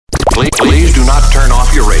Please do not turn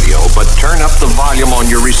off your radio, but turn up the volume on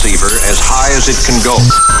your receiver as high as it can go.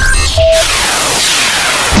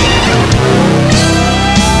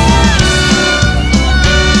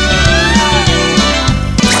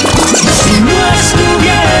 Si no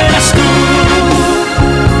estuvieras tú,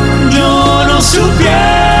 yo no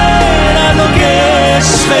supiera lo que es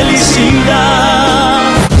felicidad.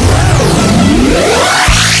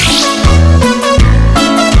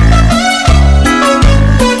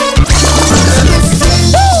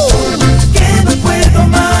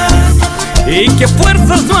 Y que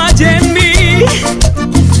fuerzas no hay en mí,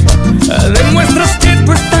 demuestras que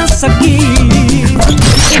tú estás aquí.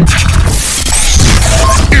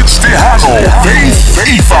 It's Tejano, Faith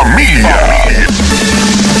y Familia.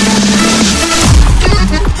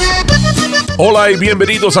 Hola y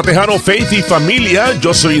bienvenidos a Tejano, Faith y Familia.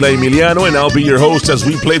 Yo soy la Emiliano and I'll be your host as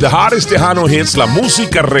we play the hottest Tejano hits, la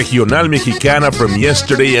música regional mexicana from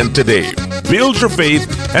yesterday and today. Build your faith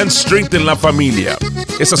and strengthen la familia.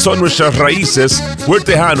 Esas son nuestras raíces. We're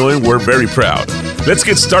Tejano and we're very proud. Let's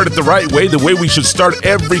get started the right way we should start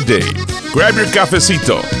every day. Grab your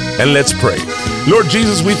cafecito and let's pray. Lord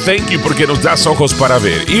Jesus, we thank you porque nos das ojos para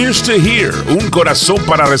ver, ears to hear, un corazón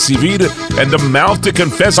para recibir, and a mouth to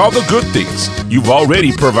confess all the good things you've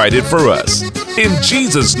already provided for us. In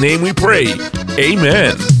Jesus' name we pray.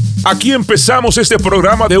 Amen. Aquí empezamos este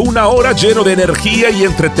programa de una hora lleno de energía y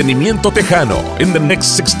entretenimiento tejano. In the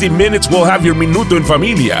next 60 minutes we'll have your Minuto en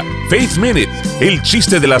Familia, Faith Minute, el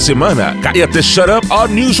chiste de la semana, Cállate, Shut Up, all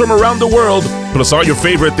news from around the world, plus all your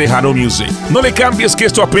favorite Tejano music. No le cambies que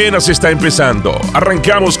esto apenas está empezando.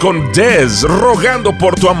 Arrancamos con Dez, Rogando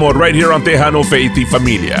por tu amor, right here on Tejano, Faith y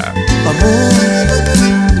Familia. Amor,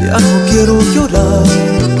 ya no quiero llorar,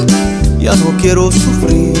 ya no quiero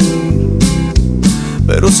sufrir,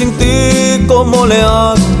 pero sin ti, ¿cómo le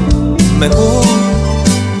hago? Mejor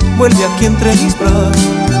vuelve aquí entre mis brazos,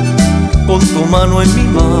 con tu mano en mi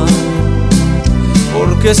mano,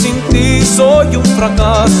 porque sin ti soy un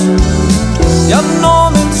fracaso. Ya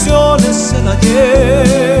no menciones el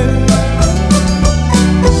ayer,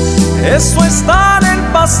 eso está en el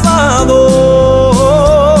pasado.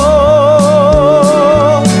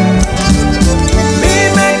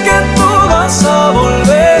 Dime que tú vas a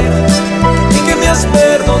volver y que me has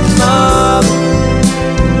perdonado,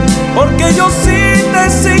 porque yo sí te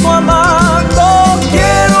sigo amando.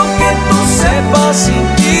 Quiero que tú sepas, sin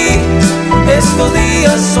ti estos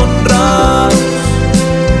días son raros,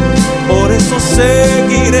 por eso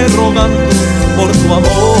seguiré rogando por tu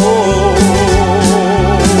amor.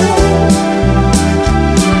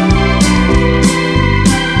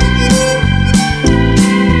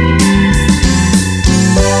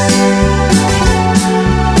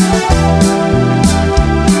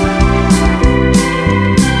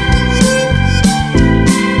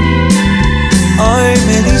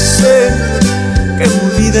 Que me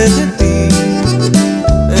olvide de ti,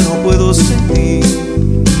 pero puedo sentir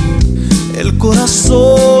el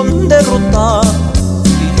corazón derrotado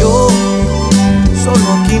y yo solo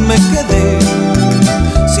aquí me quedé.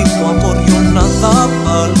 Sin tu amor yo nada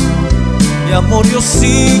valgo, mi amor yo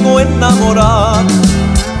sigo enamorado.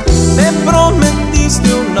 Me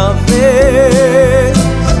prometiste una vez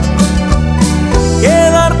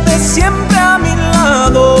quedarte siempre a mi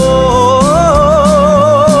lado.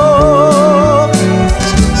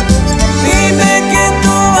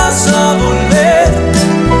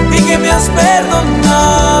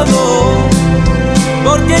 Perdonado,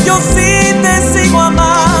 porque yo sí te sigo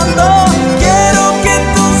amando. Quiero que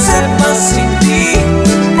tú sepas, sin ti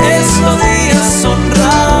estos días son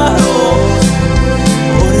raros,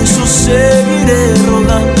 por eso seguiré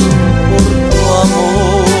rogando por tu amor.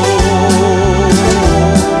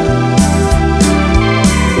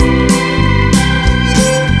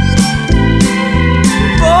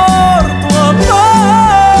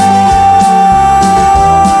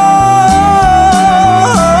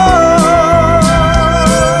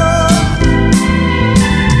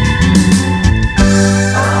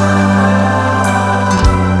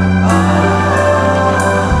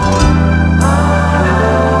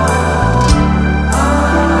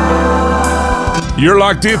 You're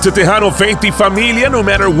locked into Tejano, Faith y Familia, no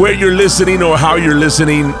matter where you're listening or how you're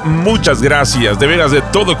listening. Muchas gracias, de veras de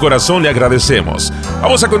todo corazón le agradecemos.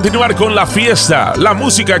 Vamos a continuar con la fiesta. La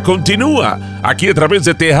música continúa aquí a través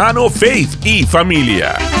de Tejano, Faith y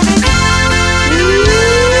Familia.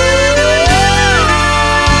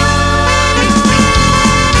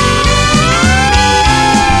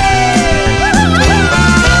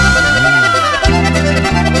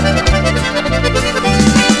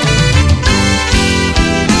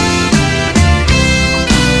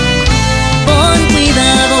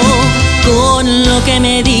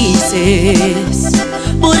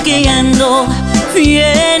 porque ando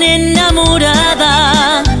bien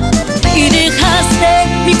enamorada y dejaste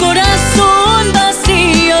mi corazón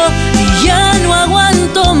vacío y ya no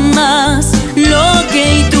aguanto más lo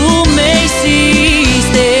que tú me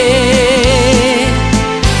hiciste.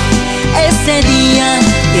 Ese día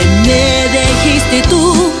que me dijiste tú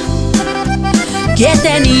que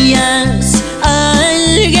tenías a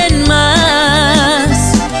alguien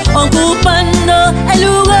más ocupando el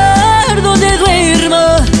lugar donde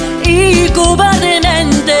duermo y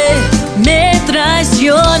cobardemente me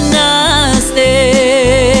traicionaste.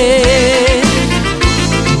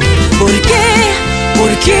 ¿Por qué?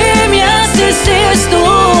 ¿Por qué me haces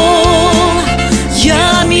esto?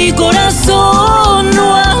 Ya mi corazón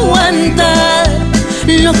no aguanta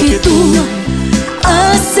lo que tú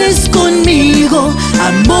haces conmigo,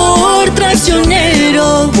 amor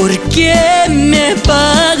traicionero. ¿Por qué me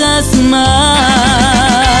pagas mal?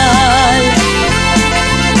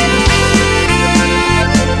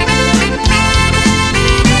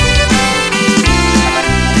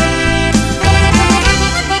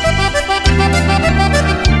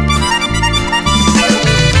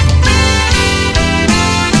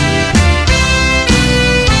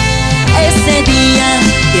 Ese día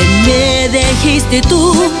que me dijiste tú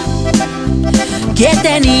que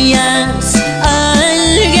tenías a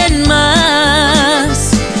alguien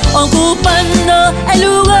más ocupando el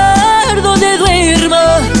lugar donde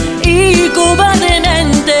duermo y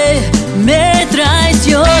cobardemente me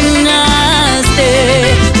traicionaste.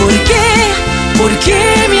 ¿Por qué? ¿Por qué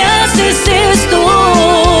me haces esto?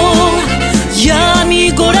 Ya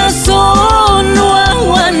mi corazón no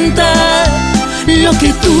aguanta lo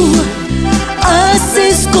que tú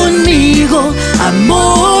haces conmigo,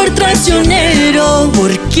 amor traicionero.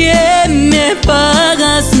 ¿Por qué me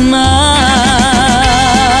pagas mal?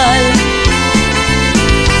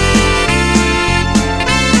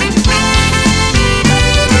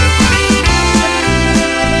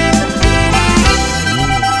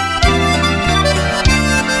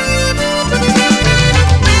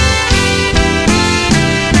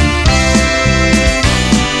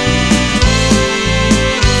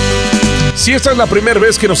 Si esta es la primera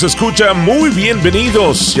vez que nos escucha, muy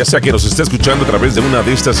bienvenidos. Ya sea que nos esté escuchando a través de una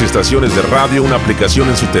de estas estaciones de radio, una aplicación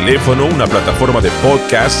en su teléfono, una plataforma de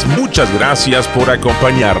podcast, muchas gracias por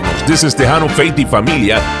acompañarnos. This is Tejano, Faith y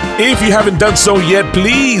Familia. If you haven't done so yet,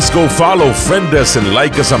 please go follow, friend us, and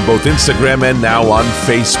like us on both Instagram and now on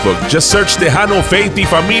Facebook. Just search Tejano, Faith y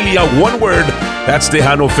Familia, one word. That's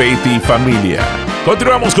Tejano, Faith y Familia.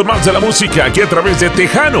 Continuamos con más de la música aquí a través de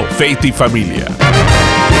Tejano, Faith y Familia.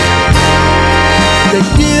 Te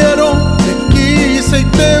quiero, te quise y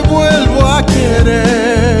te vuelvo a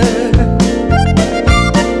querer.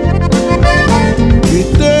 Y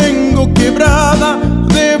tengo quebrada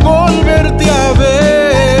de volverte a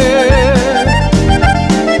ver.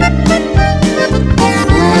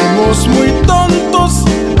 Fuimos muy tontos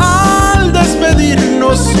al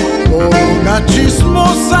despedirnos con una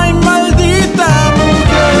chismosa y maldita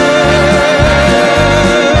mujer.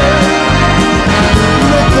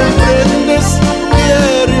 No comprendes,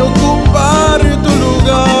 quiere ocupar tu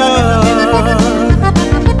lugar.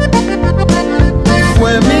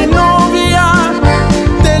 Fue mi novia,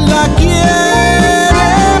 te la quiere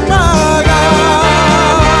pagar.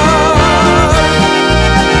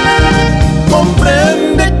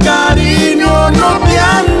 Comprende, cariño, no te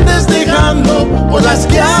andes dejando por las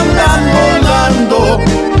que andan volando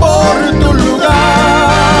por tu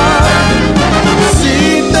lugar.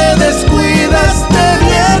 Si te descuidas, te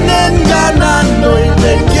vienen ganando y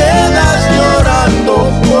te quedas llorando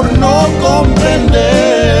por no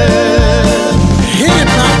comprender. Hit it,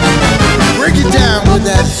 man. Break it down with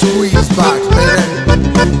that squeeze box, baby.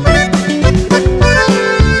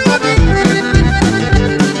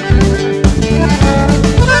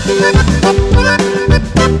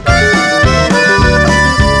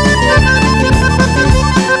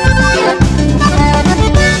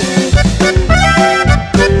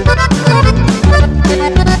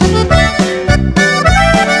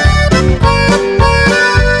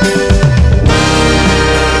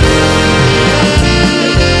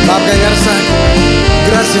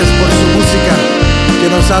 Gracias por su música que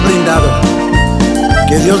nos ha brindado.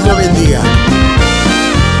 Que Dios lo bendiga.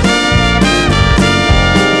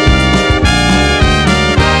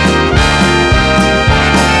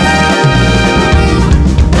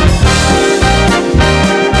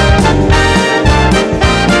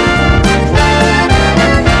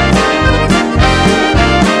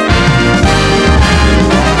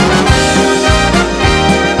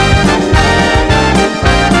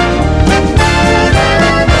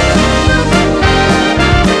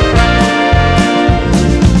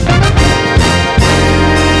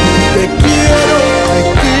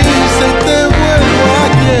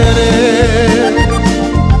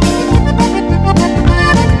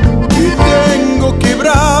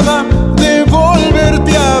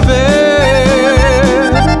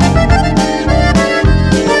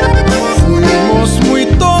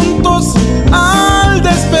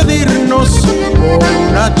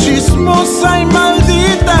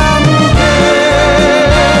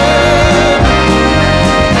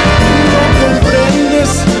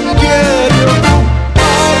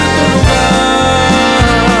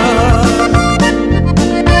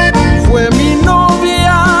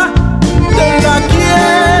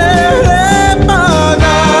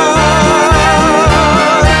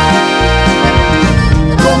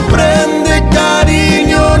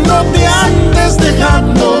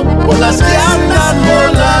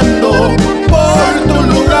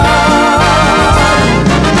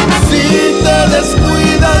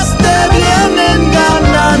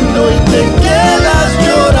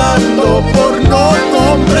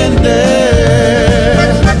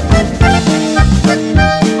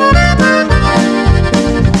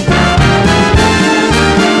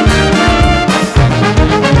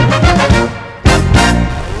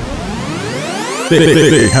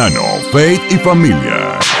 Tejano, Faith y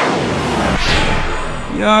Familia.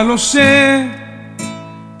 Ya lo sé,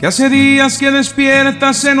 que hace días que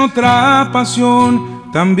despiertas en otra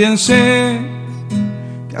pasión. También sé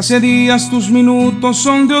que hace días tus minutos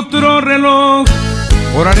son de otro reloj.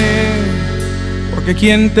 Oraré, porque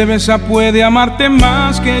quien te besa puede amarte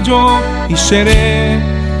más que yo. Y seré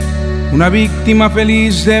una víctima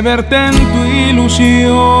feliz de verte en tu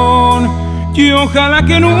ilusión. Y ojalá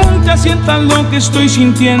que nunca sientas lo que estoy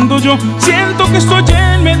sintiendo yo. Siento que estoy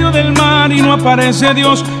en medio del mar y no aparece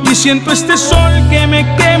Dios. Y siento este sol que me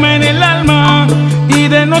quema en el alma. Y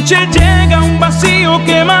de noche llega un vacío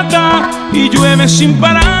que mata. Y llueve sin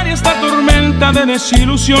parar y esta tormenta de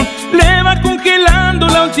desilusión le va congelando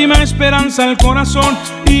la última esperanza al corazón.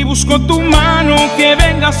 Y busco tu mano que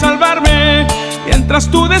venga a salvarme. Mientras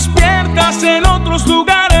tú despiertas en otros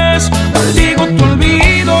lugares, maldigo tu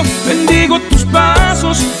olvido, bendigo tus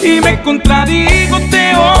pasos y me contradigo,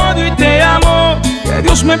 te odio y te amo. Que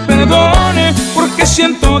Dios me perdone porque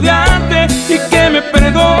siento odiarte y que me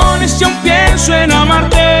perdone si aún pienso en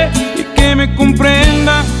amarte. Y que me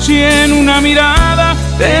comprenda si en una mirada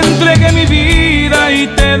te entregué mi vida y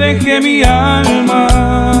te dejé mi alma.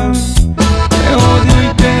 Te odio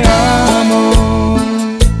y te amo.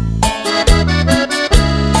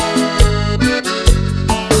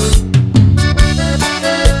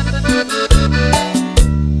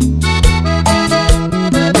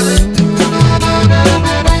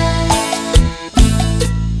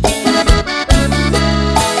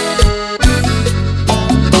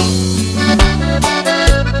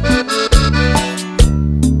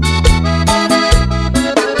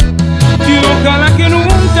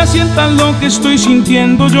 Sientan lo que estoy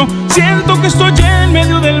sintiendo yo. Siento que estoy en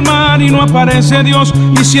medio del mar y no aparece Dios.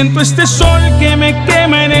 Y siento este sol que me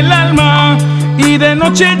quema en el alma. Y de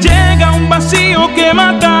noche llega un vacío que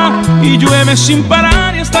mata. Y llueve sin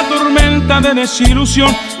parar y esta tormenta de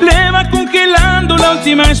desilusión le va congelando la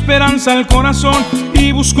última esperanza al corazón.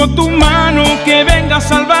 Y busco tu mano que venga a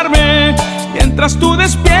salvarme. Mientras tú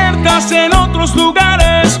despiertas en otros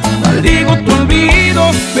lugares, maldigo tu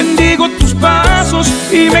olvido, bendigo tus pasos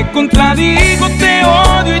y me contradigo, te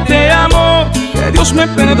odio y te amo. Que Dios me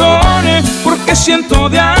perdone porque siento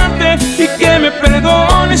odiarte y que me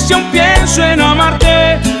perdone si aún pienso en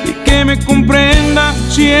amarte. Y que me comprenda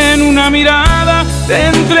si en una mirada te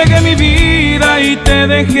entregué mi vida y te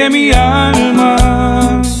dejé mi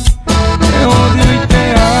alma. Te odio y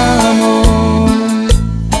te amo.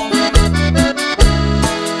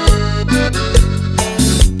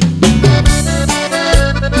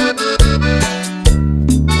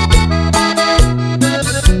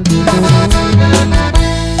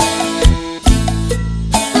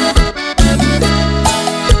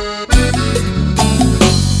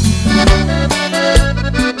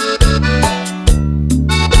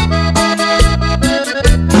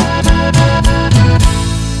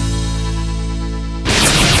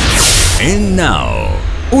 And now,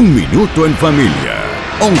 un minuto en familia.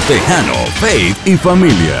 On Tejano, Faith y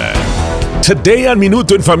Familia. Today on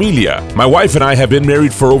Minuto en Familia, my wife and I have been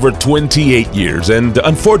married for over 28 years, and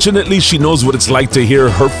unfortunately, she knows what it's like to hear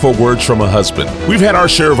hurtful words from a husband. We've had our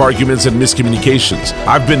share of arguments and miscommunications.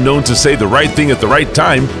 I've been known to say the right thing at the right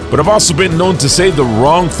time, but I've also been known to say the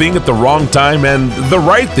wrong thing at the wrong time and the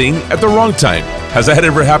right thing at the wrong time. Has that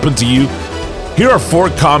ever happened to you? Here are 4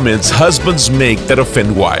 comments husbands make that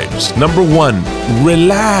offend wives. Number 1,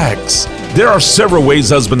 relax. There are several ways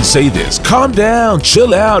husbands say this. Calm down,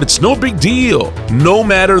 chill out, it's no big deal. No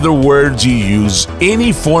matter the words you use,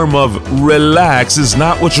 any form of relax is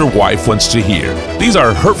not what your wife wants to hear. These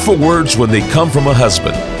are hurtful words when they come from a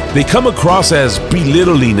husband. They come across as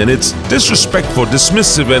belittling, and it's disrespectful,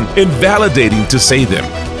 dismissive, and invalidating to say them.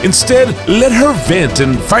 Instead, let her vent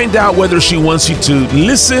and find out whether she wants you to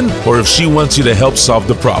listen or if she wants you to help solve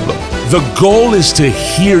the problem. The goal is to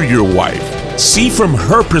hear your wife, see from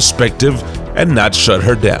her perspective, and not shut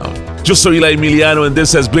her down. Yo soy La Emiliano, and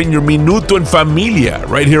this has been your Minuto en Familia,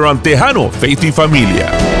 right here on Tejano, Faith y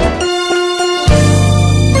Familia.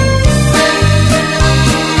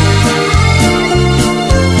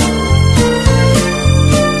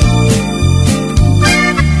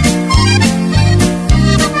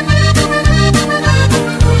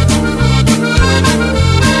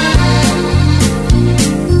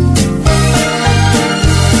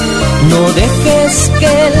 No dejes que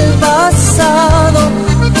el pasado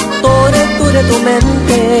torture tu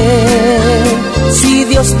mente. Si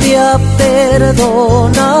Dios te ha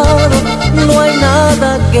perdonado, no hay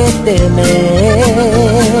nada que temer.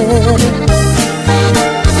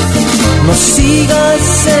 No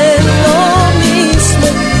sigas en lo mismo,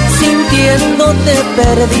 sintiéndote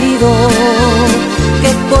perdido.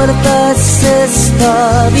 corta es esta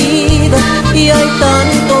vida y hay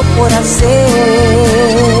tanto por hacer.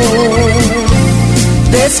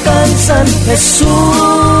 Descansa en Jesús,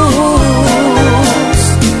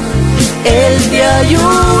 Él te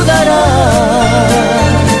ayudará.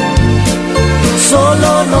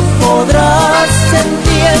 Solo no podrás,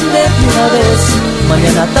 entiende de una vez,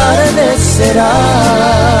 mañana tarde será.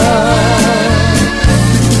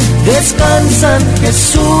 Descansa en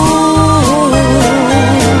Jesús,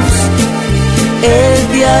 Él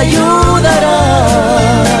te ayudará.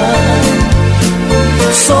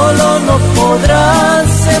 Solo no podrás,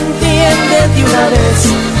 entiende de una vez,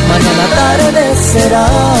 mañana tarde será.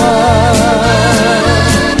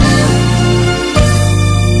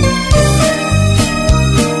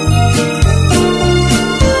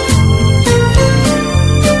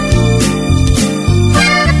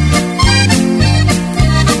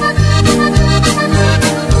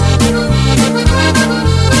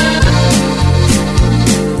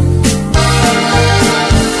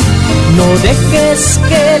 No dejes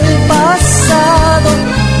que el pasado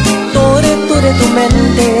torture tu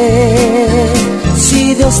mente. Si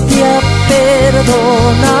Dios te ha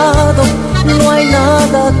perdonado, no hay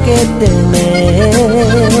nada que temer.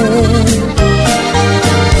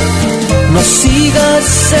 No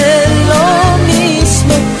sigas en lo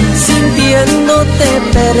mismo, sintiéndote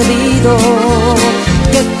perdido.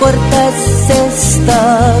 Que corta es esta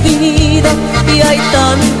vida y hay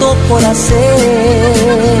tanto por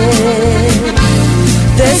hacer.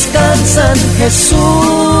 Descansa en Jesús,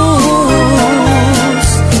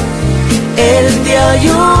 Él te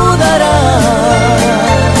ayudará.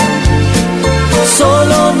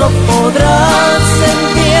 Solo no podrás,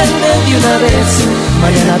 entiende de una vez,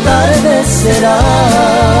 mañana tarde será.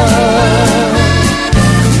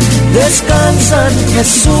 Descansa en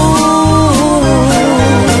Jesús,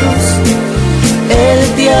 Él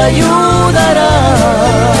te ayudará.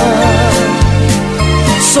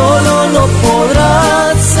 Solo no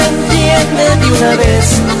podrás, entiende de una vez,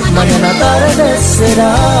 mañana tarde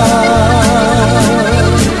será.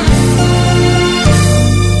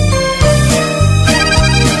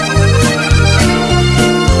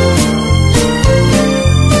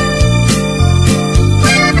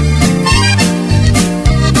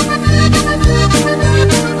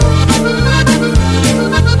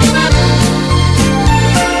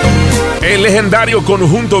 El legendario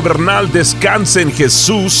conjunto Bernal Descansa en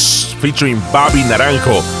Jesús, featuring Bobby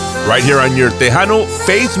Naranjo, right here on your Tejano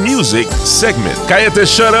Faith Music segment. Cállate,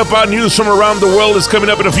 shut up. Our news from around the world is coming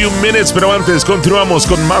up in a few minutes, pero antes continuamos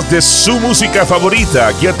con más de su música favorita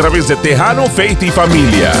aquí a través de Tejano Faith y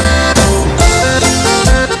Familia.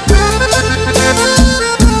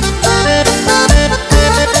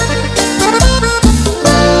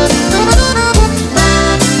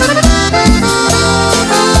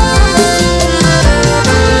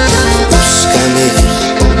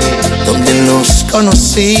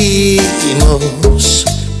 Conocimos,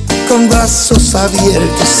 con brazos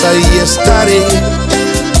abiertos ahí estaré,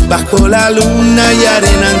 bajo la luna y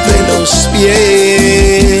arena entre los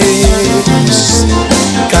pies.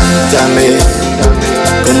 Cántame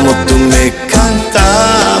como tú me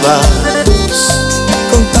cantabas,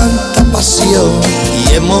 con tanta pasión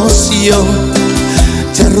y emoción,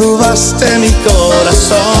 te robaste mi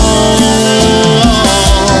corazón.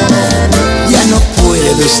 Ya no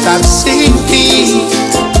puedo estar sin ti,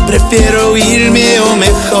 prefiero irme o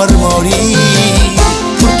mejor morir,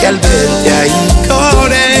 porque al verte ahí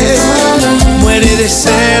con él, muere de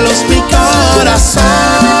celos mi corazón.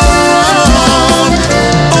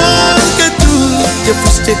 Porque tú te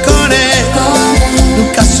fuiste con él,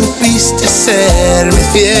 nunca supiste serme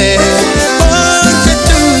fiel, porque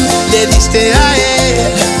tú le diste a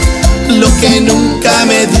él lo que nunca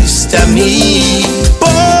me diste a mí.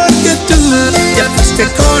 Porque tú ya fuiste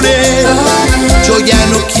con él, yo ya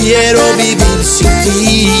no quiero vivir sin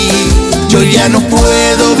ti. Yo ya no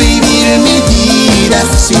puedo vivir mi vida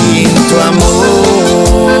sin tu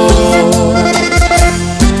amor.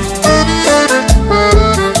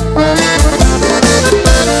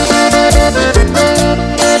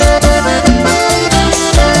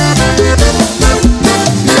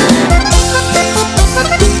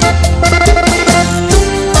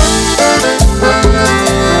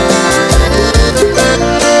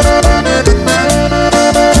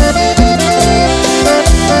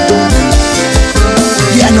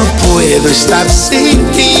 Puedo estar sin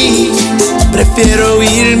ti, prefiero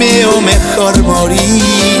irme o mejor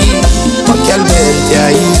morir, porque al verte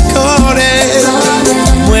ahí con él,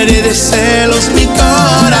 muere de celos mi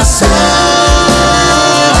corazón.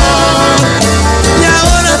 Y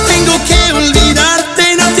ahora tengo que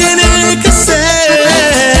olvidarte, no tiene que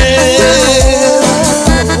ser.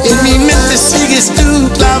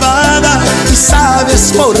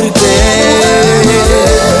 sabes por qué.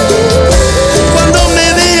 Cuando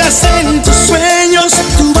me veas en tus sueños,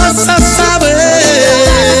 tú vas a saber.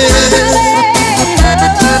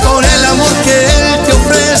 Con el amor que él te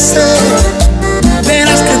ofrece,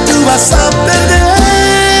 verás que tú vas a perder.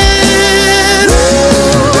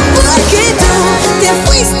 Porque tú te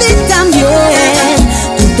fuiste también,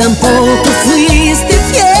 tú tampoco fuiste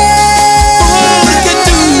fiel. Porque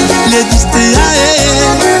tú le diste a él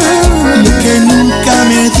lo que nunca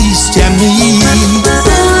me diste a mí.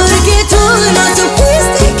 Porque tú no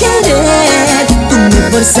supiste querer, tú me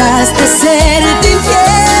forzaste a serte infiel.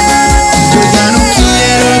 Yo ya no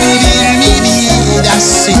quiero vivir mi vida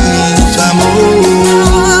sin tu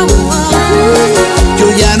amor. Yo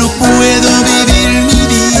ya no puedo vivir mi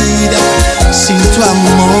vida sin tu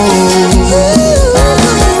amor.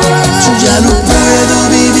 Yo ya no puedo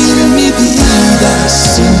vivir mi vida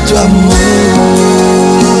sin tu amor.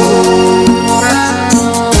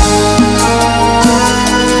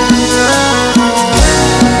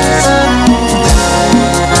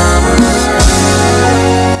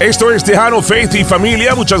 Esto es Tejano, Faith y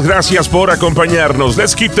Familia. Muchas gracias por acompañarnos.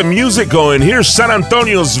 Let's keep the music going. Here's San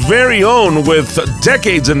Antonio's very own, with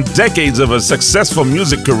decades and decades of a successful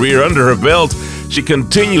music career under her belt. She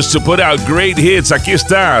continues to put out great hits. Aquí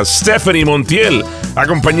está Stephanie Montiel,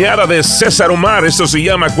 acompañada de César Omar. Esto se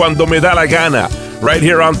llama Cuando me da la gana. Right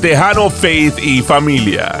here on Tejano, Faith y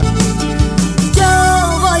Familia.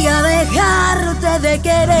 Yo voy a dejarte de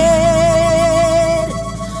querer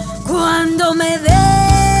cuando me dé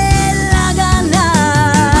la gana.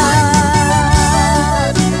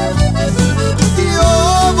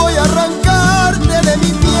 Yo voy a arrancarte de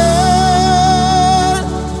mi piel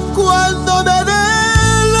cuando me dé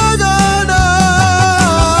la gana.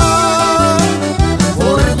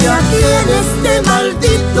 Porque aquí en este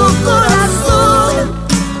maldito corazón,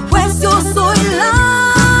 pues yo soy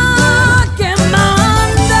la que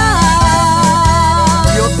manda.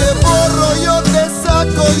 Yo te borro, yo te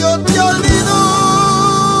saco, yo te olvido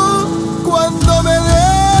cuando me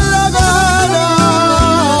dé la gana.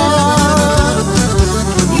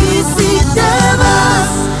 Y si te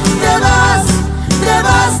vas, te vas, te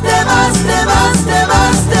vas, te vas, te vas, te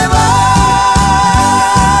vas, te vas,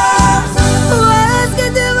 pues que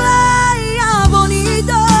te vaya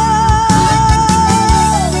bonito.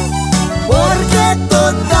 Porque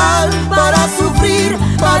total, para sufrir,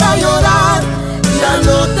 para llorar, ya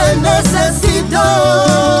no te necesito.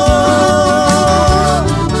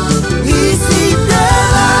 Y si te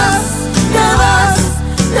vas, te vas,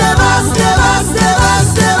 te vas, te vas, te vas,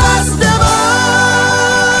 te vas, te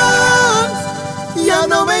vas, Ya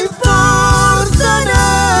no me importa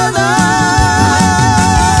nada,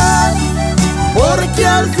 porque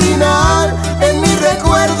al final en mi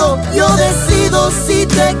recuerdo yo decido si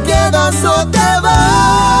te quedas o te vas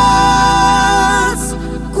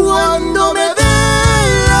cuando me dé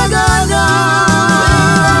la gana.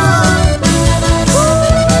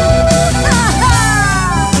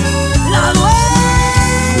 la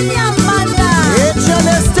dueña manda.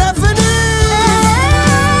 Échale, Stephanie.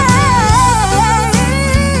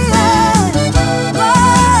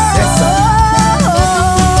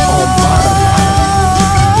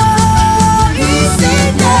 Y si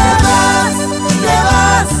te vas, te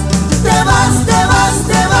vas, te vas, te vas,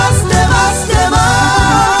 te vas, te vas, te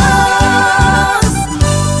vas,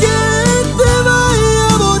 Que te vaya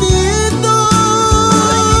bonito,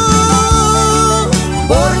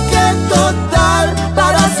 porque total,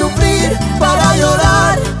 para sufrir, para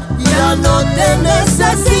llorar, ya no te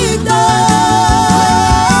necesito.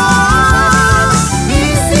 y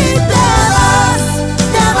si te vas,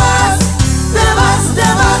 te vas, te vas, te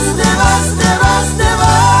vas, te vas, te vas, te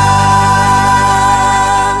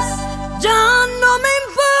vas, ya no me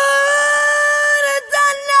importa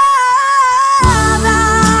nada,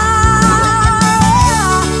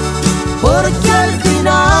 Porque al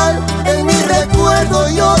final, en mi recuerdo,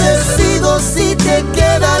 yo decido si te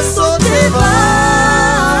quedas o te vas.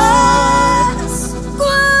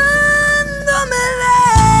 cuando me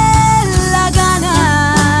dé la gana.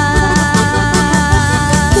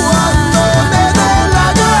 Cuando me dé la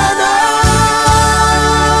gana.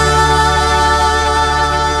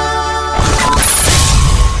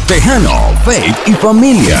 Tejano, Faith y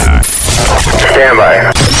Familia. Stand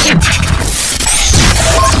by.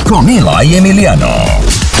 Con Eli y Emiliano.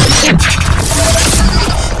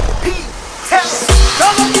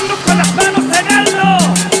 Todo el mundo con las manos en alto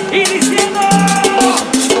y diciendo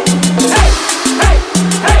hey, hey,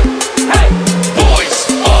 hey, hey. Boys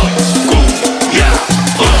of Cumbia.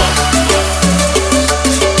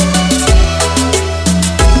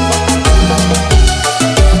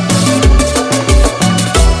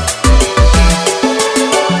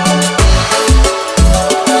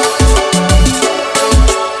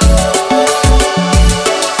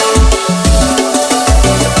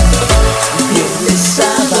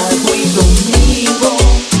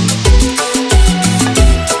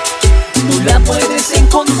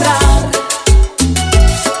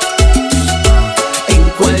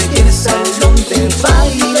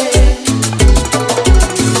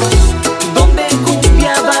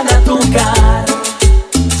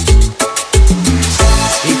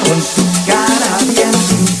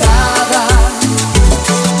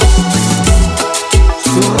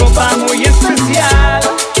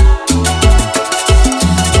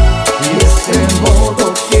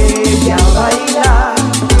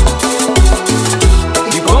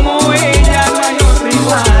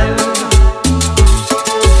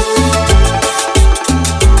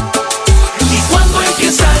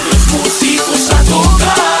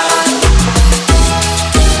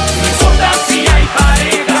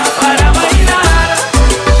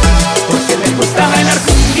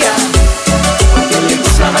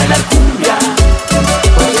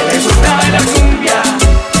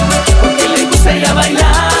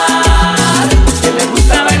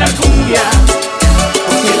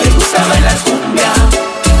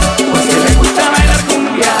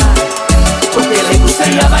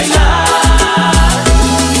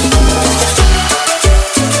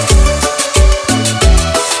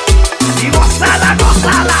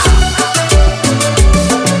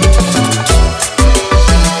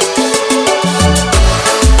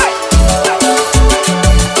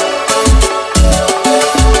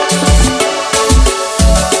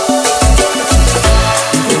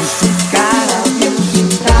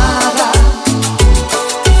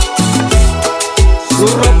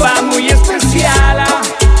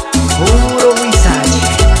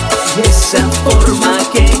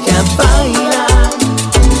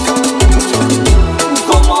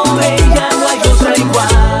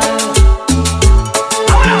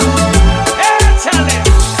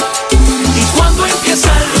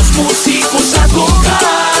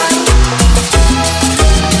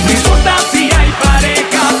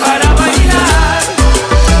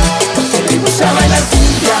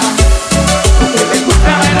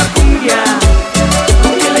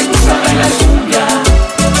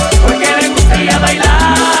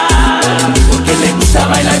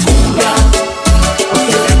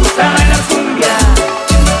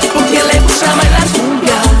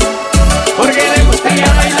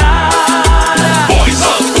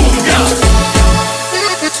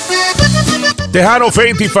 Tejano,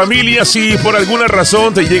 Faith y Familia. Si por alguna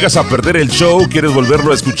razón te llegas a perder el show, quieres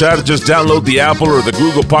volverlo a escuchar, just download the Apple or the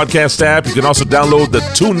Google Podcast app. You can also download the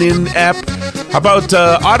TuneIn app. How about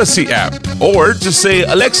Odyssey app? Or just say,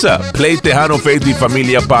 Alexa, play Tejano, Faith y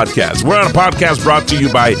Familia podcast. We're on a podcast brought to you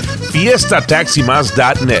by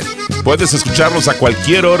fiestataximas.net. Puedes escucharnos a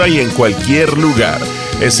cualquier hora y en cualquier lugar.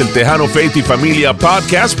 Es el Tejano, Faith y Familia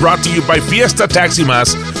podcast brought to you by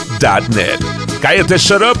fiestataximas.net. Cállate,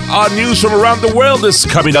 shut up. All news from around the world is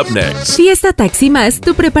coming up next. Fiesta Taxi Más,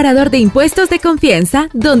 tu preparador de impuestos de confianza,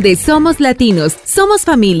 donde somos latinos, somos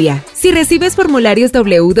familia. Si recibes formularios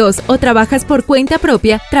W2 o trabajas por cuenta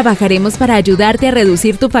propia, trabajaremos para ayudarte a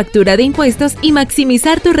reducir tu factura de impuestos y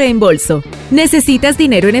maximizar tu reembolso. ¿Necesitas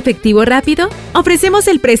dinero en efectivo rápido? Ofrecemos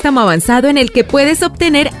el préstamo avanzado en el que puedes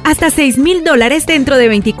obtener hasta $6,000 dentro de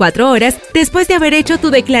 24 horas después de haber hecho tu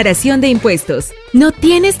declaración de impuestos. ¿No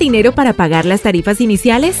tienes dinero para pagar las tarifas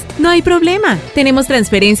iniciales? No hay problema. Tenemos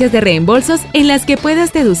transferencias de reembolsos en las que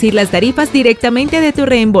puedas deducir las tarifas directamente de tu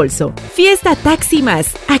reembolso. Fiesta Taxi Más,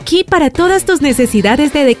 aquí para todas tus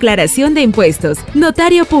necesidades de declaración de impuestos,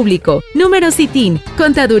 notario público, número SITIN,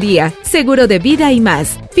 contaduría, seguro de vida y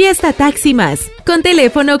más. Fiesta Taxi Más, con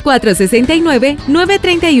teléfono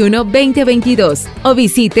 469-931-2022 o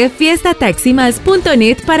visite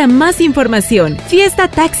fiestataximas.net para más información. Fiesta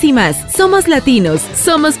Taxi Más, somos latinos,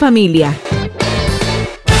 somos familia.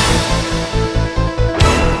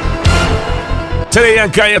 Today on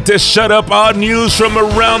Cállate, Shut Up, odd news from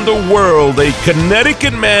around the world. A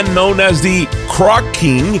Connecticut man known as the Croc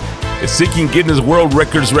King is seeking Guinness World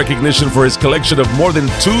Records recognition for his collection of more than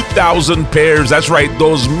 2,000 pairs. That's right,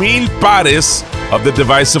 2,000 pares of the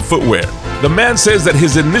divisive footwear. The man says that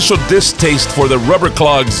his initial distaste for the rubber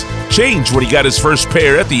clogs changed when he got his first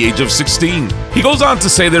pair at the age of 16. He goes on to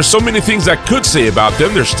say there's so many things I could say about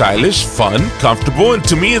them. They're stylish, fun, comfortable, and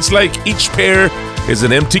to me it's like each pair is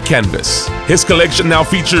an empty canvas. His collection now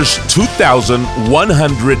features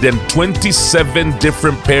 2,127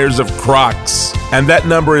 different pairs of Crocs, and that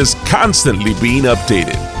number is constantly being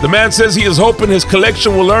updated. The man says he is hoping his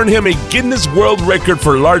collection will earn him a Guinness World Record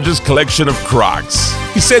for largest collection of Crocs.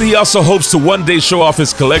 He said he also hopes to one day show off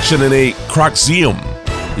his collection in a Crocseum.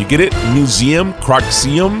 You get it? Museum?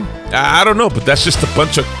 Crocseum? I don't know, but that's just a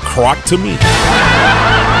bunch of croc to me.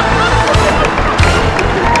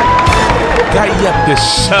 Cállate,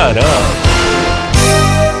 shut up.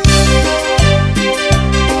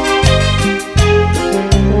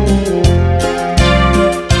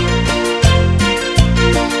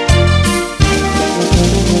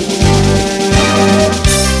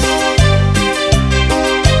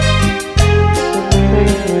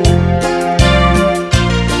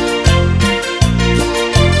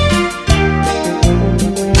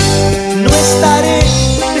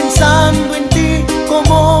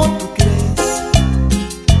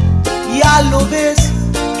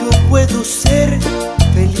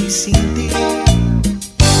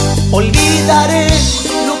 Olvidaré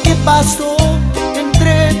lo que pasó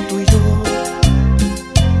entre tú y yo.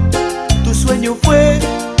 Tu sueño fue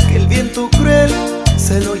que el viento cruel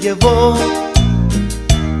se lo llevó,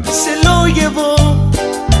 se lo llevó.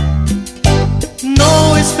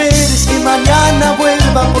 No esperes que mañana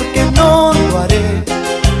vuelva porque no lo haré.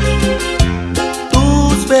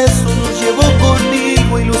 Tus besos los llevo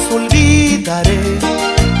conmigo y los olvidaré.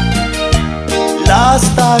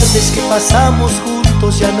 Las tardes que pasamos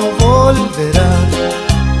juntos ya no volverán,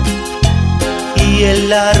 y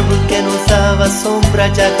el árbol que nos daba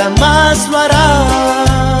sombra ya jamás lo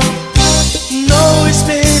hará. No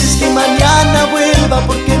esperes que mañana vuelva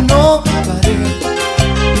porque no lo haré.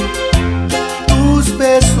 Tus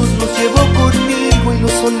besos los llevo conmigo y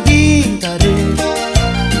los olvidaré.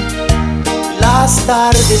 Las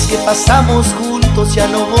tardes que pasamos juntos ya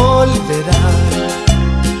no volverán,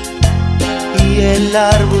 y el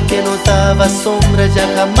árbol que nos daba sombra ya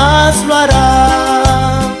jamás lo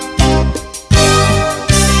hará.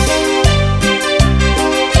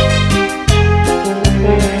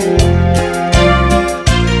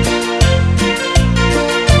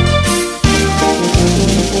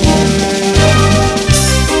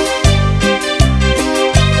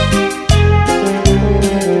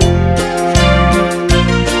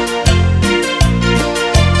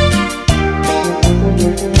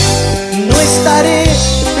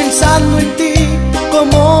 Pensando en ti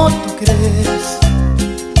como tú crees,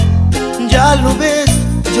 ya lo ves,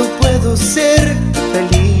 yo puedo ser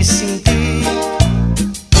feliz sin ti.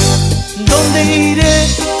 ¿Dónde iré?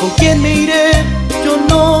 ¿Con quién me iré? Yo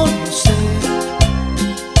no lo sé.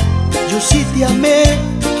 Yo sí te amé,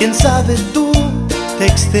 quién sabe tú, te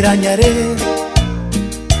extrañaré,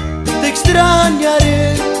 te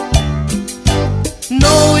extrañaré.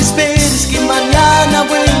 no esperes que mañana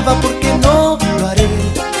vuelva, porque no lo haré.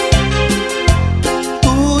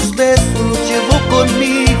 Tus besos los llevo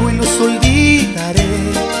conmigo y los olvidaré.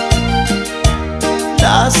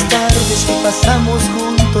 Las tardes que pasamos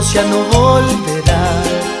juntos ya no volverán,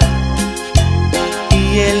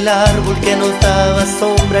 y el árbol que nos daba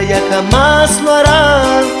sombra ya jamás lo hará.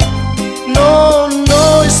 No,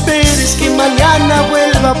 no esperes que mañana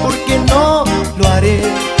vuelva, porque no lo haré.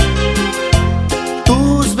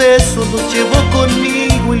 Tus besos los llevo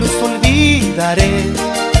conmigo y los olvidaré.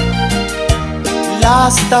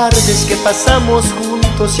 Las tardes que pasamos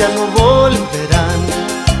juntos ya no volverán,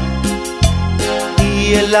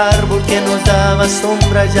 y el árbol que nos daba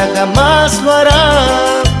sombra ya jamás lo hará.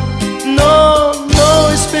 No, no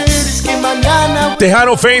esperes que mañana.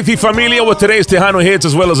 Tejano, Faith y Familia with today's Tejano hits,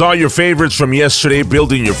 as well as all your favorites from yesterday,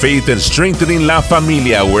 building your faith and strengthening La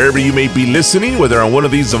Familia wherever you may be listening, whether on one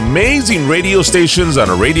of these amazing radio stations, on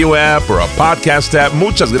a radio app or a podcast app.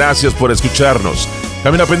 Muchas gracias por escucharnos.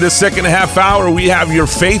 Coming up in this second half hour, we have your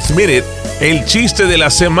Faith Minute, el chiste de la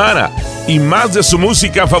semana y más de su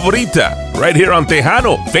música favorita, right here on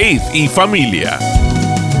Tejano, Faith y Familia.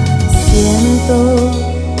 Siento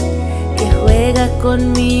que juega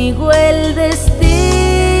conmigo el destino.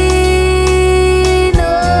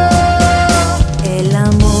 El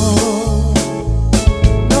amor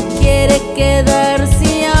no quiere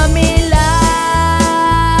quedarse a mi lado.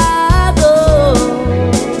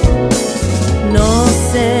 No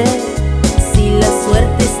sé si la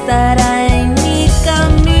suerte estará en mi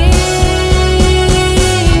camino.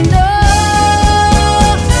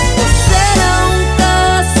 ¿O será un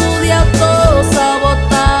caso de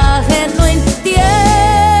autosabotaje? No entiendo.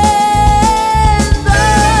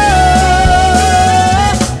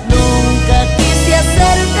 Nunca quise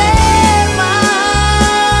hacerte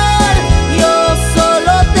mal, yo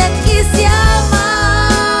solo te quise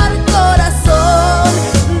amar. Corazón,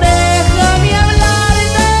 déjame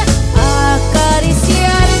hablarte,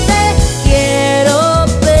 acariciarte. Quiero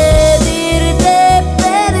pedirte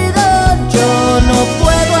perdón. Yo no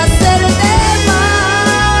puedo hacerte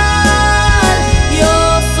mal, yo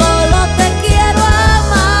solo te quiero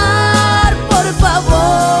amar. Por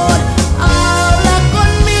favor, habla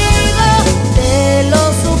conmigo, te lo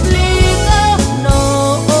suplico. No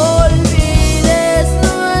olvides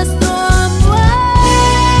nuestro amor.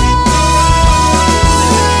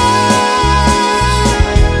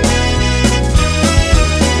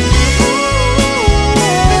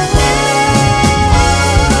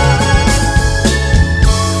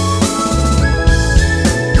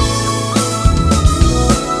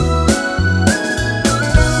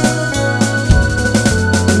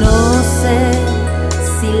 No sé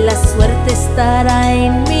si la suerte estará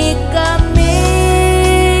en mi camino,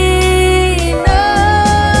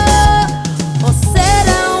 o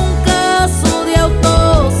será un caso de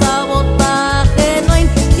autosabotaje. No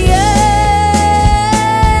entiendo.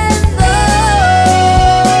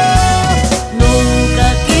 Nunca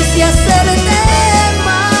quise hacerte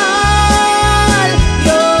mal,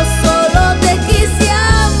 yo solo te quise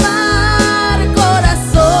amar.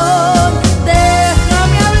 Corazón,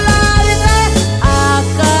 déjame hablarte,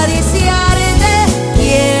 acariciarte.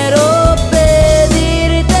 Quiero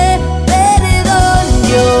pedirte perdón.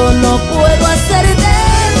 Yo no puedo hacerte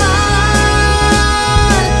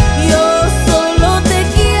mal, yo solo te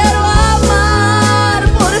quiero amar.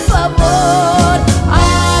 Por favor,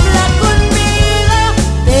 habla conmigo,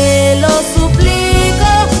 te lo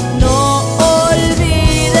suplico. No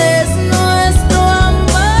olvides nuestro amor.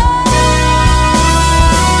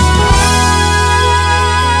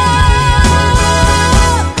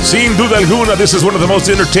 Sin duda alguna, this is one of the most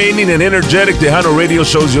entertaining and energetic Tejano radio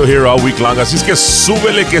shows you'll hear all week long. Así es que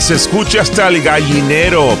súbele que se escuche hasta el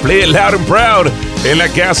gallinero. Play it loud and proud. En la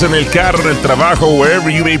casa, en el carro, en el trabajo,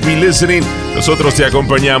 wherever you may be listening, nosotros te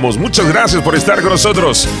acompañamos. Muchas gracias por estar con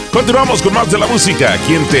nosotros. Continuamos con más de la música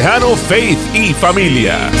aquí en Tejano, Faith y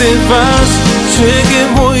Familia. Te vas, sé que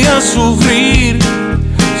voy a sufrir.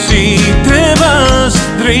 Si te vas,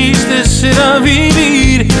 triste será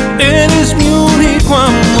vivir. Eres mi único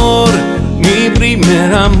amor, mi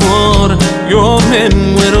primer amor. Yo me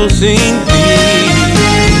muero sin ti.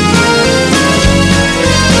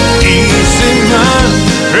 Hice mal,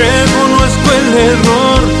 reconozco el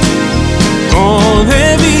error. No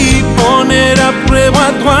debí poner a prueba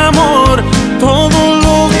tu amor. Todo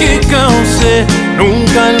lo que causé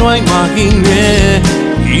nunca lo imaginé,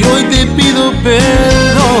 y hoy te pido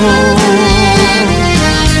perdón.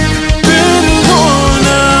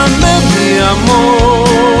 Perdóname, mi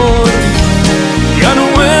amor, ya no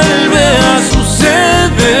vuelve a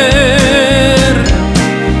suceder.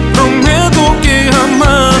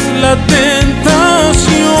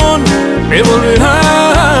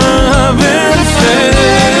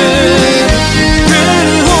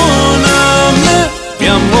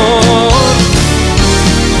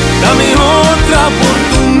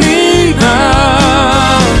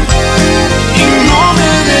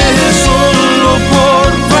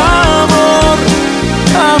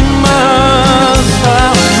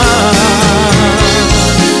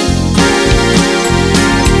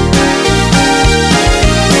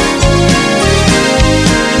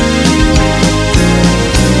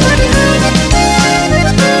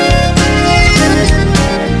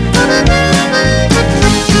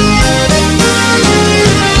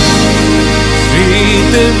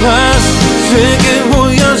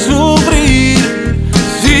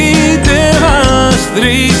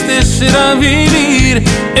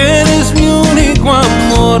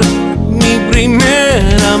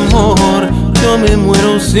 me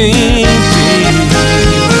muero sin ti.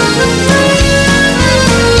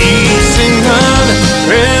 Hice nada,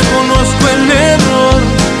 reconozco el error.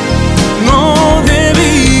 No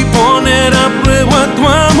debí poner a prueba tu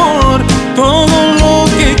amor. Todo lo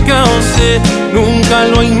que causé nunca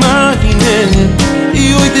lo imaginé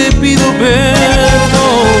y hoy te pido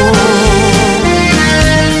perdón.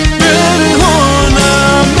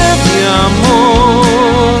 Perdóname, mi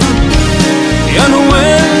amor, ya no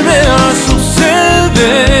vuelve a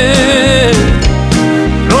suceder.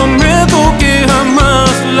 Prometo que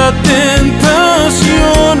jamás la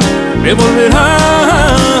tentación me volverá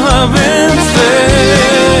a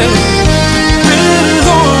vencer.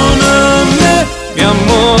 Perdóname, mi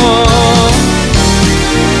amor,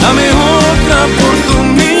 dame otra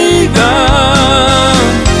oportunidad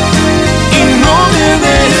y no me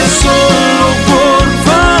dejes solo, por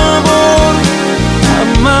favor,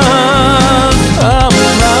 jamás, jamás.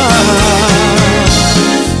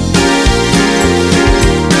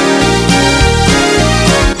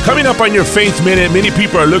 Coming up on your Faith Minute, many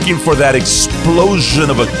people are looking for that explosion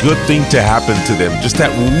of a good thing to happen to them. Just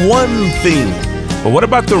that one thing. But what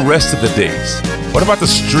about the rest of the days? What about the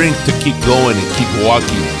strength to keep going and keep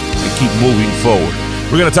walking and keep moving forward?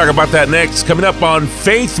 We're going to talk about that next, coming up on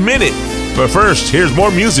Faith Minute. But first, here's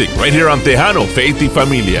more music right here on Tejano, Faith y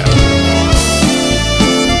Familia.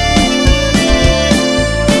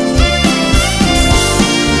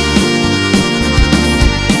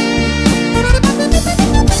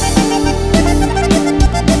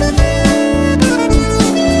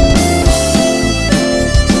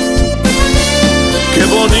 Qué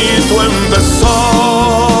bonito empezó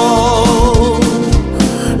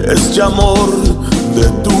este amor de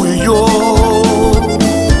tú y yo,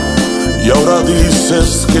 y ahora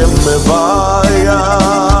dices que me vaya,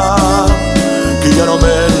 que ya no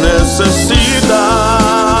me necesitas.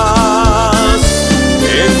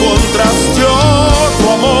 Encontraste otro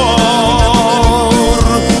amor,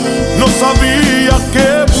 no sabía que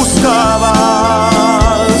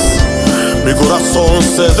buscabas. Mi corazón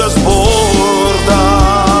se desborda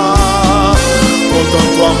con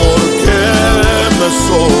tanto amor que me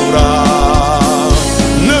sobra.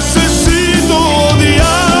 Necesito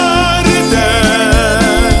odiarte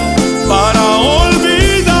para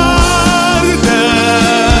olvidarte.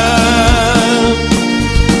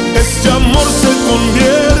 Este amor se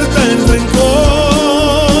convierte en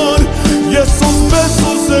rencor y esos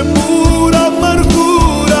besos de pura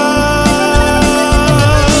amargura.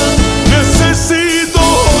 Necesito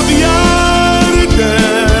odiarte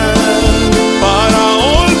para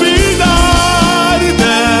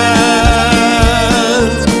olvidarte.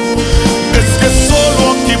 Es que solo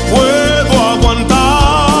aquí puedo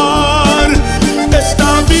aguantar esta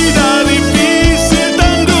vida difícil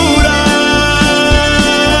tan dura.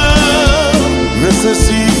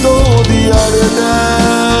 Necesito odiarte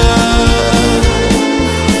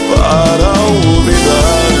para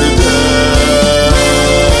olvidarte.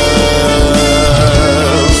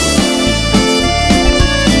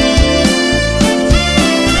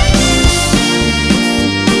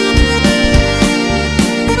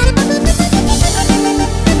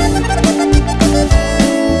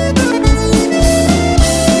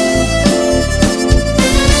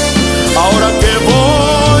 Ahora qué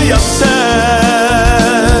voy a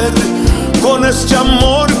hacer con este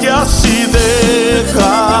amor que así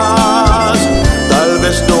dejas. Tal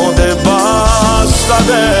vez no debas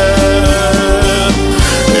saber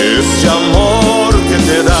este amor que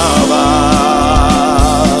te daba.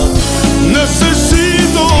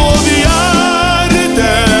 Necesito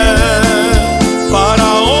odiarte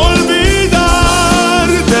para olvidarte.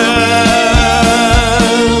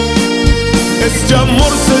 Este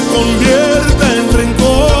amor se convierte en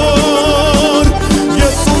rencor y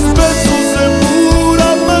esos besos de pura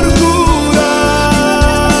amargura.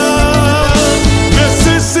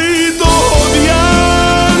 Necesito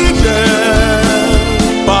odiarte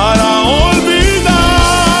para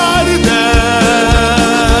olvidarte.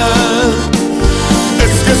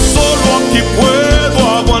 Es que solo aquí puedo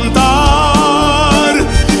aguantar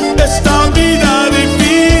esta vida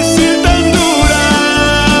difícil tan dura.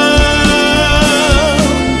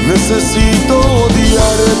 Necesito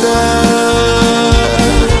odiarte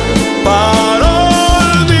para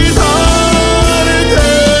olvidarte.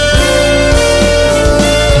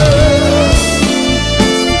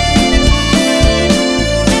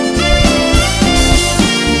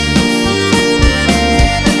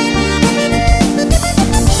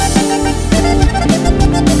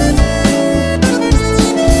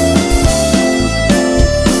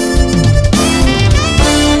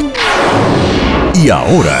 Y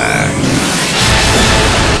ahora,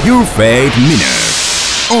 Your Faith Minute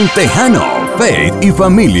on Tejano, Faith y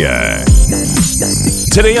Familia.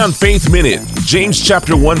 Today on Faith Minute, James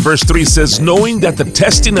chapter 1 verse 3 says, knowing that the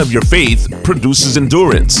testing of your faith produces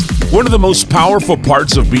endurance. One of the most powerful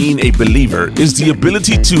parts of being a believer is the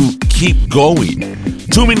ability to keep going.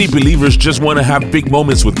 Too many believers just want to have big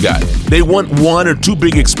moments with God. They want 1 or 2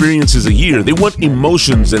 big experiences a year. They want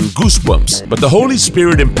emotions and goosebumps. But the Holy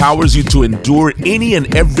Spirit empowers you to endure any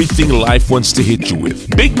and everything life wants to hit you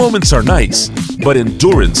with. Big moments are nice, but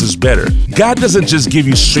endurance is better. God doesn't just give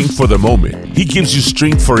you strength for the moment. He gives you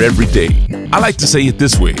strength for every day. I like to say it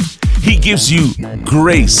this way. He gives you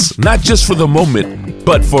grace, not just for the moment,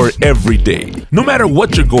 but for every day. No matter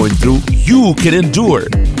what you're going through, you can endure.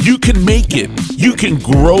 You can make it. You can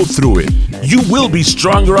grow through it. You will be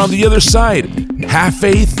stronger on the other side. Have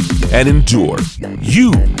faith and endure.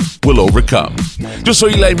 You will overcome. Yo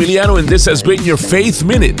soy La Emiliano and this has been your Faith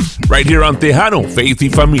Minute right here on Tejano, Faith y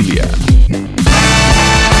Familia.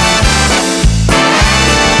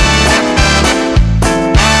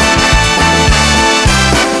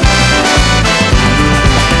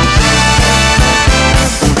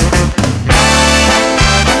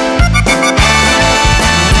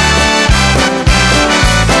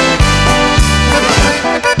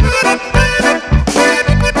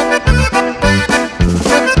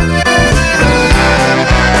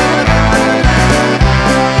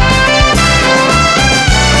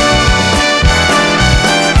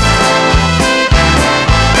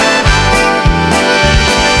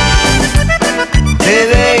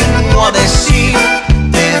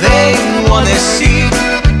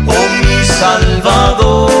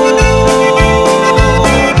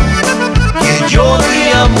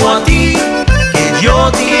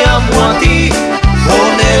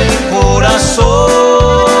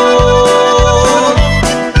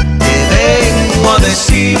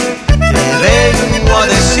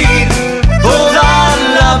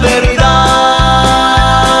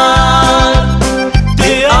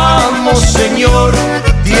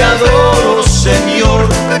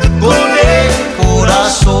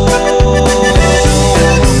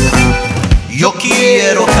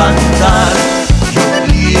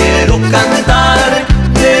 Cantar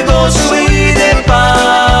de gozo y de paz.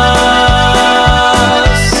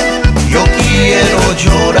 Yo quiero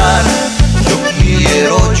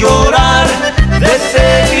llorar de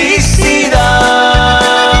felicidad.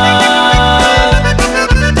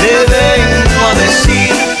 Te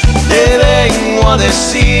vengo a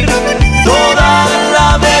decir toda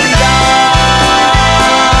la verdad.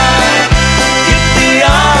 Que te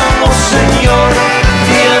amo, Señor,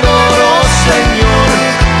 te adoro, Señor,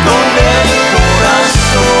 con el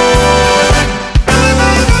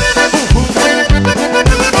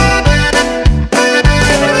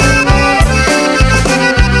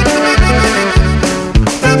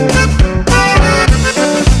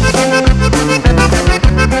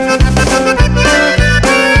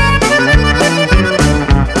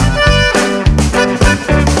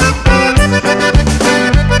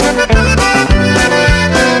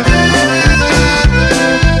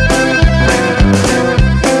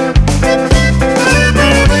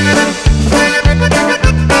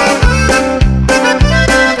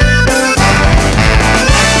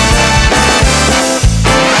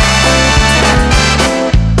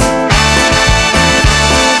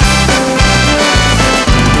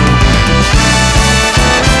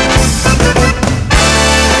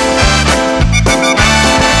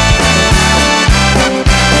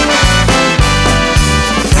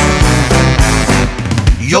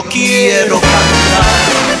Yo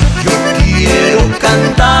quiero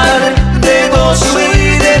cantar de gozo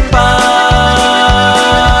y de paz.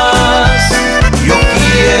 Yo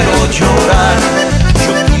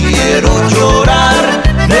quiero llorar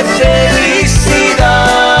de felicidad.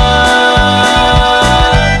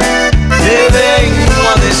 Te vengo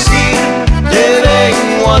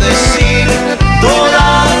a decir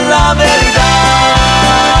toda la verdad.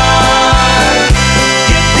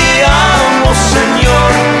 Que te amo,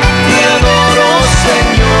 Señor. Te adoro,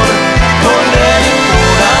 Señor, con el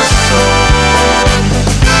corazón.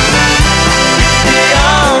 Te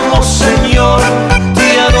amo, Señor, te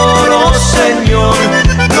adoro, Señor,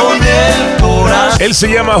 con el corazón. Él se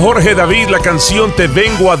llama Jorge David, la canción Te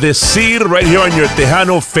Vengo a Decir, right here on your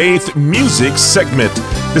Tejano Faith Music segment.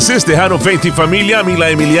 This is Tejano Faith y Familia. I'm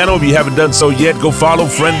Eli Emiliano. If you haven't done so yet, go follow,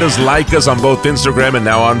 friend us, like us on both Instagram and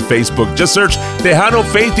now on Facebook. Just search Tejano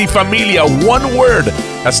Faith y Familia, one word.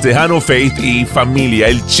 That's Tejano Faith y Familia.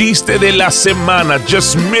 El chiste de la semana,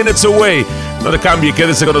 just minutes away. No te cambie,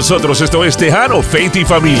 quédese con nosotros. Esto es Tejano Faith y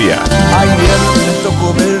Familia. Ayer me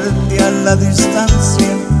tocó verte a la distancia.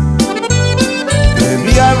 Te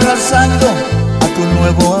vi hablar abrazando a tu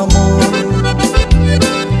nuevo amor.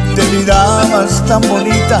 Te mirabas tan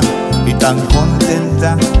bonita y tan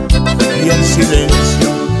contenta, y en silencio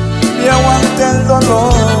me aguanté el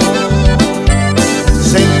dolor.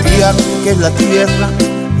 Sentía que la tierra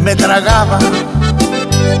me tragaba,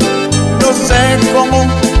 no sé cómo,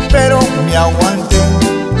 pero me aguanté.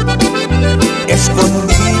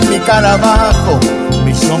 Escondí mi cara bajo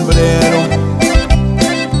mi sombrero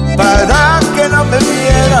para que no me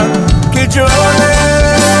vieran que lloré.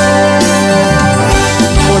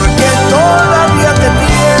 Porque todavía te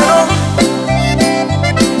quiero,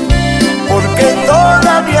 porque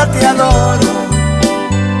todavía te adoro,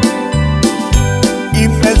 y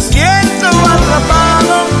me siento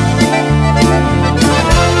atrapado,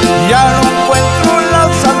 ya no encuentro la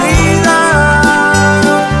salida.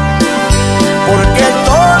 Porque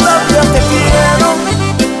todavía te quiero,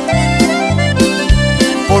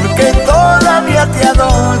 porque todavía te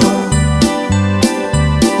adoro.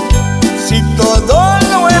 Si todo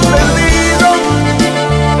lo he perdido,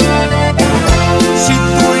 si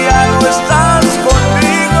tú ya no estás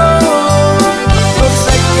conmigo, no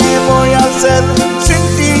sé qué voy a hacer sin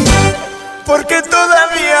ti, porque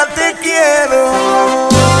todavía te quiero.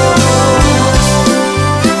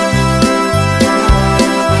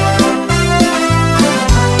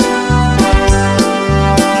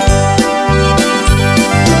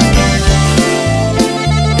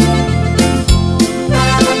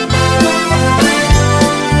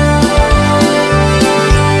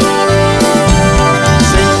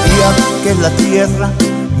 Que la tierra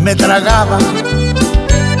me tragaba,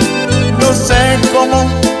 no sé cómo,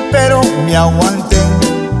 pero me aguanté.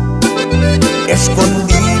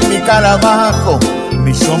 Escondí mi cara bajo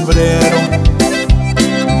mi sombrero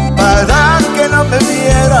para que no me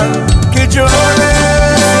vieran que lloré.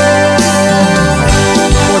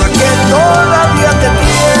 Porque todavía te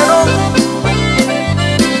quiero,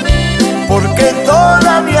 porque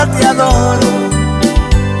todavía te adoro,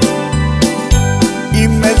 y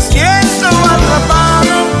me siento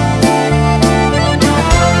atrapado,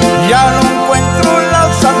 ya no encuentro la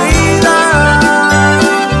salida.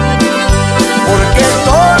 Porque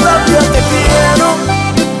todavía te quiero,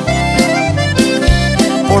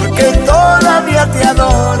 porque todavía te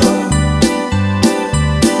adoro.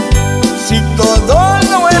 Si todo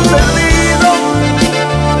lo he perdido,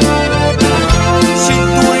 si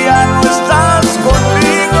tú ya no estás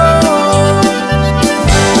conmigo,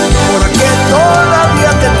 porque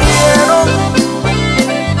todavía te quiero,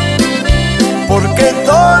 porque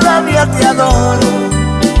todavía te adoro,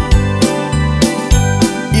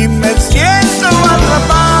 y me siento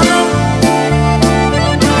atrapado,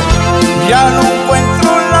 ya no encuentro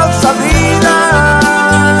la salida.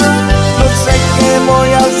 No sé qué voy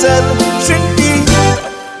a hacer sin ti,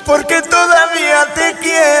 porque todavía te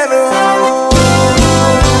quiero.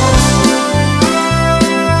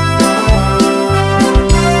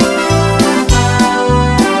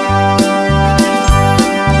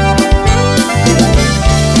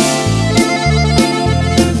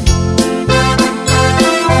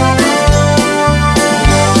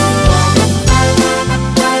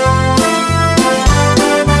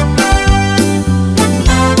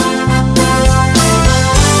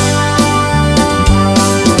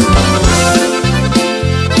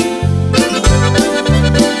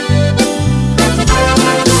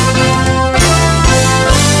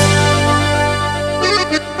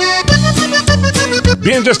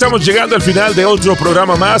 Bien, ya estamos llegando al final de otro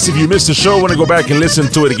programa más. If you missed the show, want to go back and listen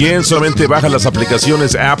to it again, solamente baja las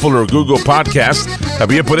aplicaciones Apple o Google Podcast.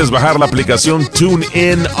 También puedes bajar la aplicación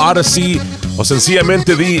TuneIn, Odyssey, o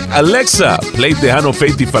sencillamente di Alexa, play Tejano,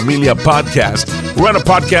 Faith y Familia Podcast. We're on a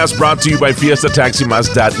podcast brought to you by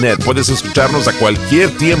fiestataximas.net. Puedes escucharnos a cualquier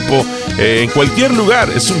tiempo, en cualquier lugar.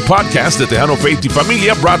 Es un podcast de Tejano, Faith y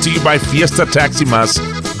Familia brought to you by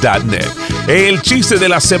fiestataximas.net. El chiste de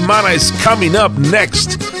la semana is coming up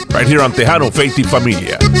next, right here on Tejano, Faith y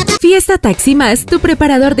Familia. Fiesta Taxi Más, tu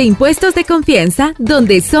preparador de impuestos de confianza,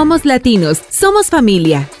 donde somos latinos, somos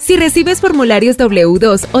familia. Si recibes formularios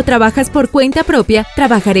W2 o trabajas por cuenta propia,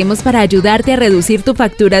 trabajaremos para ayudarte a reducir tu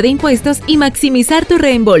factura de impuestos y maximizar tu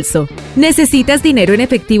reembolso. ¿Necesitas dinero en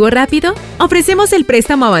efectivo rápido? Ofrecemos el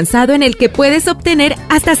préstamo avanzado en el que puedes obtener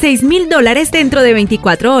hasta $6,000 dentro de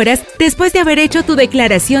 24 horas después de haber hecho tu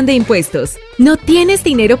declaración de impuestos. ¿No tienes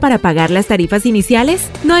dinero para pagar las tarifas iniciales?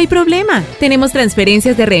 No hay problema. Tenemos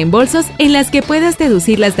transferencias de reembolso reembolsos en las que puedas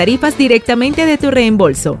deducir las tarifas directamente de tu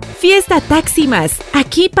reembolso. Fiesta Taxi Más,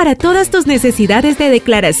 aquí para todas tus necesidades de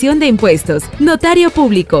declaración de impuestos, notario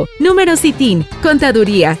público, número SITIN,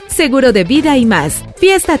 contaduría, seguro de vida y más.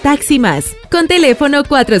 Fiesta Taxi Más, con teléfono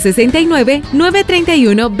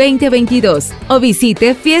 469-931-2022 o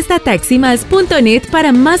visite fiestataximas.net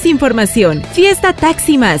para más información. Fiesta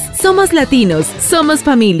Taxi Más, somos latinos, somos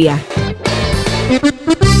familia.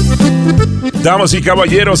 Damas y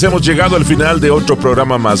caballeros, hemos llegado al final de otro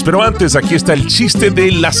programa más. Pero antes, aquí está el chiste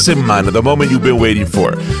de la semana, the moment you've been waiting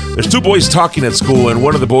for. There's two boys talking at school, and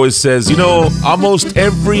one of the boys says, you know, almost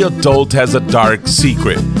every adult has a dark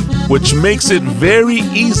secret, which makes it very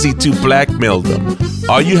easy to blackmail them.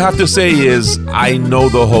 All you have to say is, I know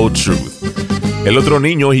the whole truth. El otro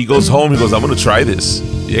niño, he goes home, he goes, I'm going to try this.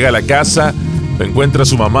 Llega a la casa, encuentra a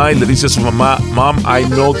su mamá y le dice a su mamá, Mom, I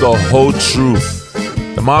know the whole truth.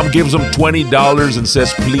 The mom gives him $20 and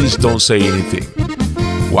says, please don't say anything.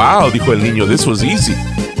 Wow, dijo el niño, this was easy.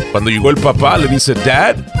 Cuando llegó el papá, le dice,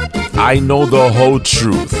 Dad, I know the whole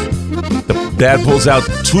truth. The dad pulls out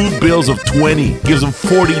 2 bills of 20, gives him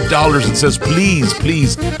 $40 and says, please,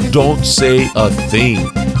 please, don't say a thing.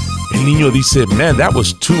 El niño dice, man, that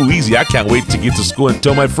was too easy. I can't wait to get to school and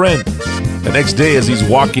tell my friend. The next day, as he's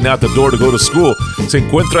walking out the door to go to school, se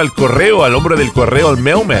encuentra al correo, al hombre del correo, al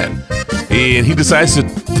mailman. And he decides to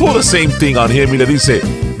pull the same thing on him y le dice,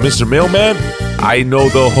 Mr. Mailman, I know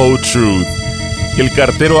the whole truth. Y el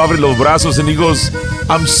cartero abre los brazos and he goes,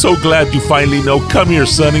 I'm so glad you finally know. Come here,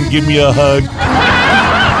 son, and give me a hug.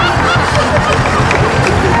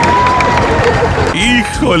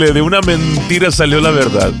 Híjole, de una mentira salió la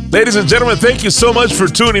verdad. Ladies and gentlemen, thank you so much for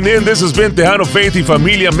tuning in. This has been Tejano, Faith y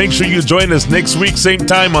Familia. Make sure you join us next week, same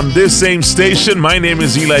time on this same station. My name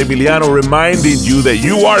is Eli Emiliano, reminding you that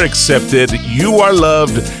you are accepted, you are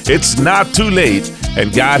loved, it's not too late,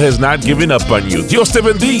 and God has not given up on you. Dios te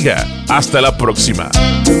bendiga. Hasta la próxima.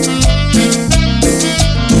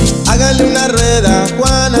 Hágale una rueda,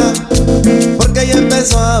 Juana, porque ya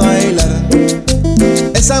empezó a bailar.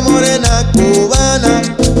 Esa morena cubana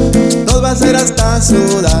nos va a hacer hasta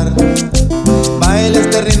sudar. Baila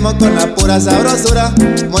este ritmo con la pura sabrosura.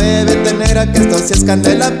 Muévete, negra, que esto sí es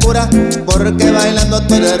candela pura. Porque bailando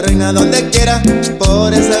tú eres reina donde quiera.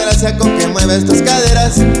 Por esa gracia con que mueves tus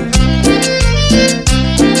caderas.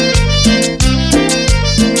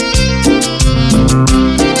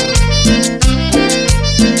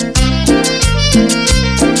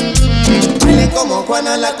 Como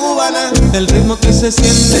Juana la cubana, el ritmo que se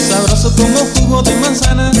siente sabroso como jugo de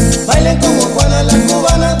manzana. Bailen como Juana la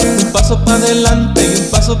cubana, un paso para adelante y un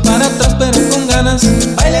paso para atrás pero con ganas.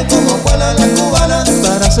 Bailen como Juana la cubana,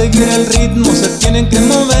 para seguir el ritmo se tienen que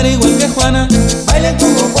mover igual que Juana. Bailen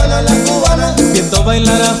como Juana la cubana, viendo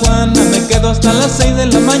bailar a Juana me quedo hasta las 6 de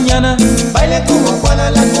la mañana. Bailen como Juana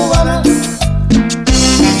la cubana.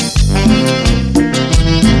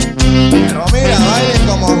 Pero mira, bailen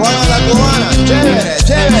como Juana la cubana, chévere,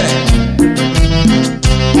 chévere.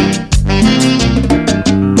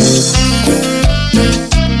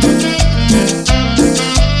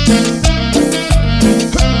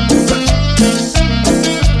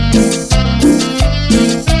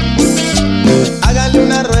 Hágale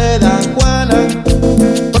una rueda, Juana,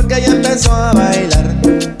 porque ya empezó a bailar.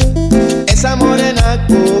 Esa morena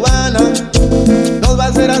cubana nos va a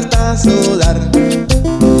hacer hasta sudar.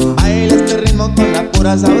 Baila este ritmo con la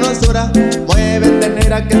pura sabrosura. Muévete,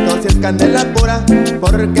 negra, que esto sí es candela pura.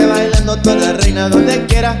 Porque bailando tú eres reina donde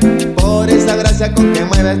quiera. Por esa gracia con que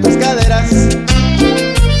mueves tus caderas.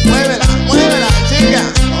 Muévela, muévela, chica,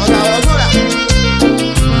 con sabrosura.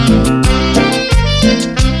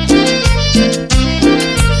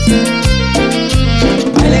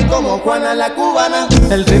 Bailen como Juana la cubana,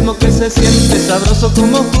 el ritmo que se siente sabroso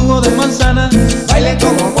como jugo de manzana. Bailen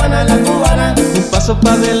como Juana la cubana, un paso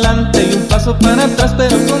para adelante y un paso para atrás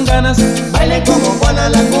pero con ganas. Bailen como Juana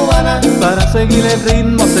la cubana, para seguir el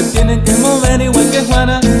ritmo se tienen que mover igual que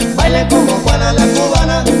Juana. Bailen como Juana la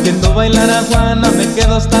cubana, viendo bailar a Juana me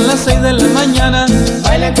quedo hasta las 6 de la mañana.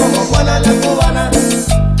 Bailen como Juana la cubana.